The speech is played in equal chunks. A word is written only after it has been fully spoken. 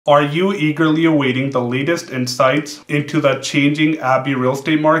Are you eagerly awaiting the latest insights into the changing Abbey real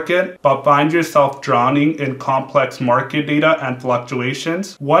estate market, but find yourself drowning in complex market data and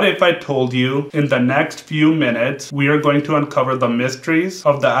fluctuations? What if I told you in the next few minutes, we are going to uncover the mysteries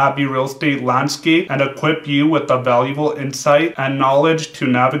of the Abbey real estate landscape and equip you with the valuable insight and knowledge to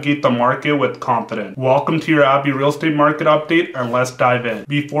navigate the market with confidence? Welcome to your Abbey real estate market update, and let's dive in.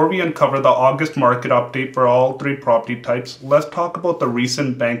 Before we uncover the August market update for all three property types, let's talk about the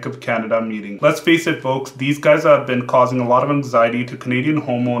recent Bank of Canada meeting. Let's face it, folks, these guys have been causing a lot of anxiety to Canadian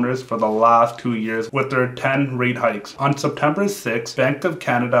homeowners for the last 2 years with their 10 rate hikes. On September 6th, Bank of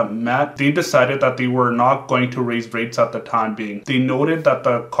Canada met. They decided that they were not going to raise rates at the time being. They noted that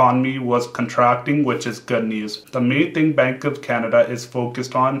the economy was contracting, which is good news. The main thing Bank of Canada is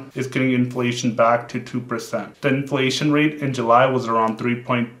focused on is getting inflation back to 2%. The inflation rate in July was around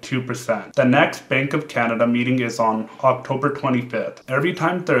 3.2%. The next Bank of Canada meeting is on October 25th. Every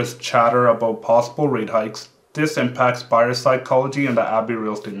time there's chatter about possible rate hikes, this impacts buyer psychology in the Abbey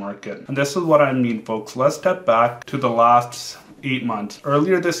real estate market. And this is what I mean, folks. Let's step back to the last 8 months.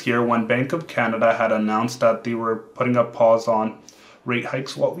 Earlier this year, when Bank of Canada had announced that they were putting a pause on rate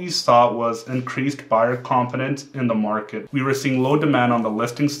hikes, what we saw was increased buyer confidence in the market. We were seeing low demand on the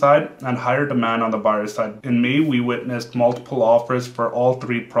listing side and higher demand on the buyer side. In May, we witnessed multiple offers for all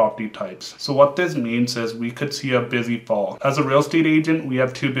three property types. So what this means is we could see a busy fall. As a real estate agent, we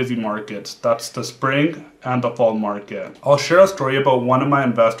have two busy markets. That's the spring and the fall market. I'll share a story about one of my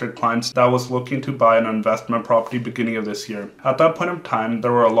investor clients that was looking to buy an investment property beginning of this year. At that point in time,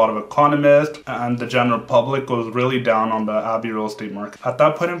 there were a lot of economists and the general public was really down on the Abbey real estate market. At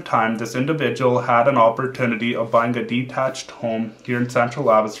that point in time, this individual had an opportunity of buying a detached home here in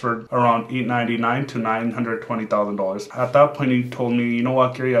central Abbotsford around $899,000 to $920,000. At that point, he told me, you know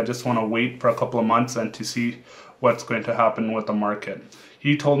what, Gary, I just want to wait for a couple of months and to see what's going to happen with the market.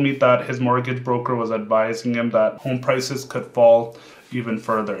 He told me that his mortgage broker was advising him that home prices could fall even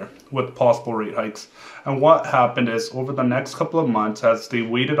further with possible rate hikes. And what happened is over the next couple of months, as they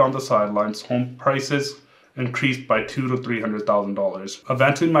waited on the sidelines, home prices increased by $200,000 to $300,000.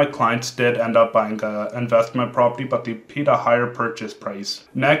 Eventually, my clients did end up buying an investment property, but they paid a higher purchase price.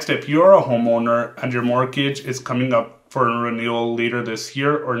 Next, if you're a homeowner and your mortgage is coming up for a renewal later this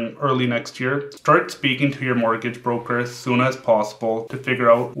year or in early next year, start speaking to your mortgage broker as soon as possible to figure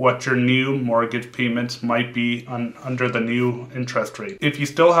out what your new mortgage payments might be under the new interest rate. If you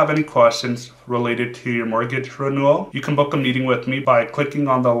still have any questions related to your mortgage renewal, you can book a meeting with me by clicking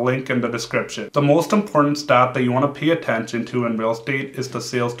on the link in the description. The most important stat that you want to pay attention to in real estate is the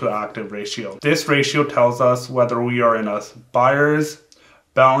sales to active ratio. This ratio tells us whether we are in a buyer's,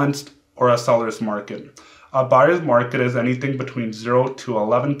 balanced, or a seller's market. A buyer's market is anything between 0 to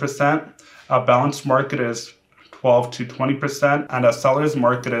 11%. A balanced market is 12 to 20%, and a seller's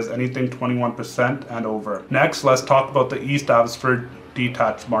market is anything 21% and over. Next, let's talk about the East Abbotsford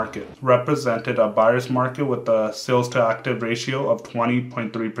detached market. Represented a buyer's market with a sales to active ratio of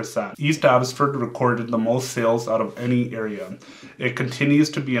 20.3%. East Abbotsford recorded the most sales out of any area. It continues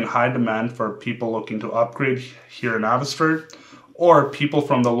to be in high demand for people looking to upgrade here in Abbotsford, or people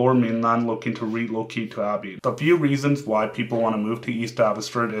from the lower mainland looking to relocate to Abbey. The few reasons why people want to move to East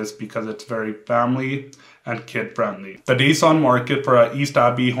Abbotsford is because it's very family and kid friendly. The days on market for an East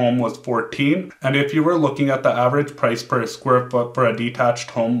Abbey home was 14, and if you were looking at the average price per square foot for a detached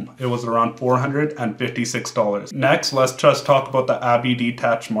home, it was around $456. Next, let's just talk about the Abbey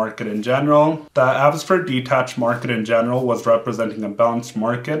detached market in general. The Abbotsford detached market in general was representing a balanced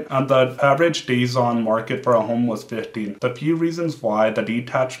market, and the average days on market for a home was 15. The few reasons why the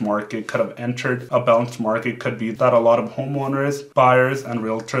detached market could have entered a balanced market could be that a lot of homeowners, buyers, and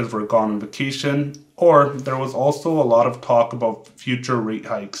realtors were gone on vacation, or there was also a lot of talk about future rate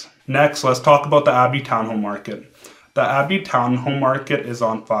hikes. Next, let's talk about the Abbey townhome market. The Abbey townhome market is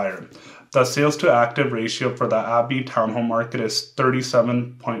on fire. The sales to active ratio for the Abbey townhome market is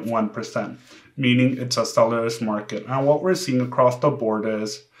 37.1%, meaning it's a seller's market. And what we're seeing across the board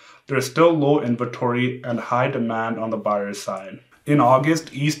is there's still low inventory and high demand on the buyer's side. In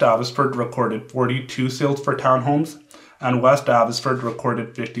August, East Abbotsford recorded 42 sales for townhomes, and West Abbotsford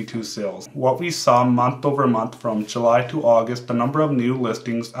recorded 52 sales. What we saw month over month from July to August, the number of new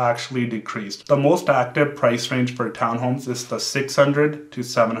listings actually decreased. The most active price range for townhomes is the $600,000 to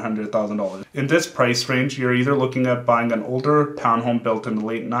 $700,000. In this price range, you're either looking at buying an older townhome built in the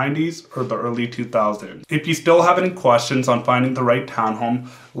late 90s or the early 2000s. If you still have any questions on finding the right townhome,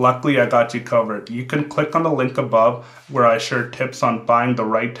 luckily I got you covered. You can click on the link above where I share tips on buying the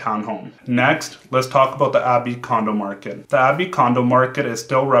right townhome. Next, let's talk about the Abbey condo market. The Abbey condo market is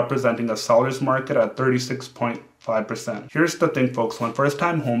still representing a seller's market at 36.2%. 5%. Here's the thing, folks. When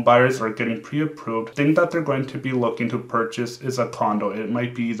first-time home buyers are getting pre-approved, the thing that they're going to be looking to purchase is a condo. It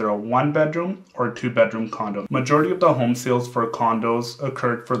might be either a 1-bedroom or 2-bedroom condo. Majority of the home sales for condos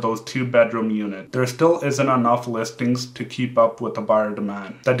occurred for those 2-bedroom units. There still isn't enough listings to keep up with the buyer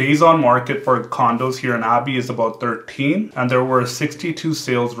demand. The days on market for condos here in Abbey is about 13, and there were 62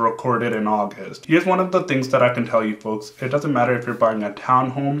 sales recorded in August. Here's one of the things that I can tell you, folks. It doesn't matter if you're buying a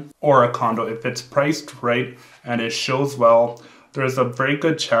townhome or a condo. If it's priced right and it shows well, there's a very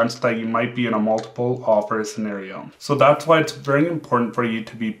good chance that you might be in a multiple offer scenario. So that's why it's very important for you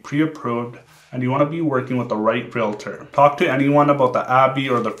to be pre-approved, and you want to be working with the right realtor. Talk to anyone about the Abbey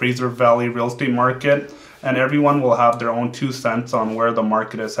or the Fraser Valley real estate market, and everyone will have their own 2 cents on where the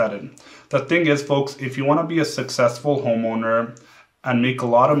market is headed. The thing is, folks, if you want to be a successful homeowner and make a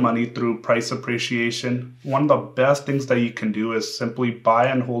lot of money through price appreciation, one of the best things that you can do is simply buy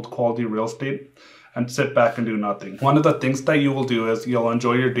and hold quality real estate and sit back and do nothing. One of the things that you will do is you'll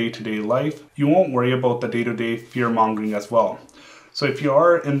enjoy your day-to-day life. You won't worry about the day-to-day fear-mongering as well. So if you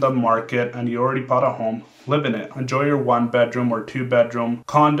are in the market and you already bought a home, live in it. Enjoy your 1-bedroom or 2-bedroom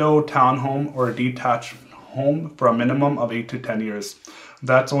condo, townhome, or detached home for a minimum of 8 to 10 years.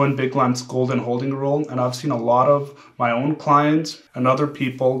 That's Owen Bigland's golden holding rule, and I've seen a lot of my own clients and other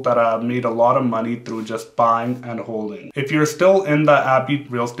people that have made a lot of money through just buying and holding. If you're still in the Abbey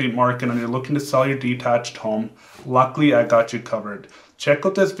real estate market and you're looking to sell your detached home, luckily I got you covered. Check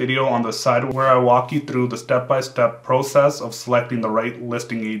out this video on the side where I walk you through the step-by-step process of selecting the right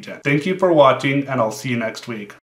listing agent. Thank you for watching, and I'll see you next week.